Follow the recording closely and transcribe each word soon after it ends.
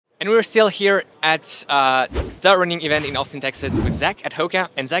And we're still here at the running event in Austin, Texas with Zach at Hoka.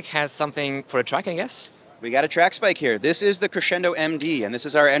 And Zach has something for a track, I guess? We got a track spike here. This is the Crescendo MD, and this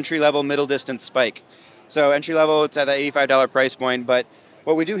is our entry-level middle distance spike. So entry-level, it's at that $85 price point, but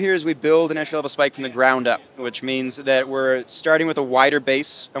what we do here is we build an entry-level spike from the ground up, which means that we're starting with a wider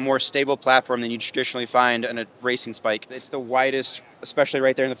base, a more stable platform than you traditionally find in a racing spike. It's the widest, especially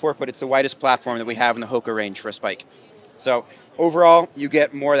right there in the forefoot, it's the widest platform that we have in the Hoka range for a spike. So overall, you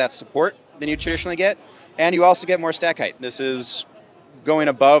get more of that support than you traditionally get, and you also get more stack height. This is going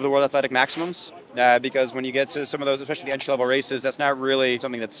above the World Athletic maximums, because when you get to some of those, especially the entry-level races, that's not really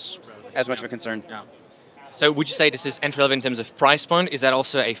something that's as much of a concern. Yeah. So would you say this is entry-level in terms of price point? Is that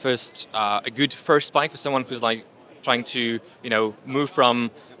also a good first spike for someone who's like trying to, move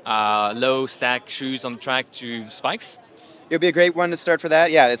from low stack shoes on the track to spikes? It would be a great one to start for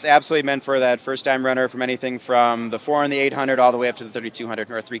that. Yeah, it's absolutely meant for that first-time runner from anything from the 4 and the 800 all the way up to the 3200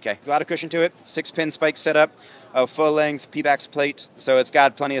 or 3K. A lot of cushion to it, 6-pin spike setup, a full-length P-backs plate, so it's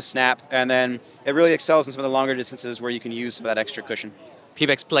got plenty of snap, and then it really excels in some of the longer distances where you can use some of that extra cushion.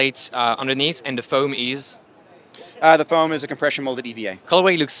 P-backs plate underneath, and the foam is? The foam is a compression molded EVA.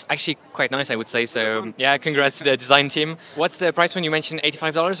 Colorway looks actually quite nice, I would say. So yeah, congrats to the design team. What's the price point? You mentioned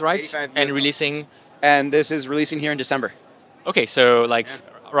 $85, right? $85. And releasing? And this is releasing here in December. Okay, so like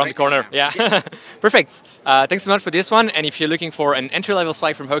around the corner. Yeah, perfect. Thanks so much for this one. And if you're looking for an entry-level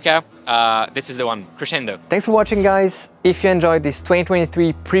spike from Hoka, this is the one, Crescendo. Thanks for watching, guys. If you enjoyed this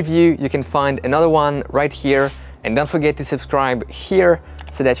 2023 preview, you can find another one right here. And don't forget to subscribe here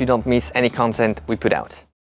so that you don't miss any content we put out.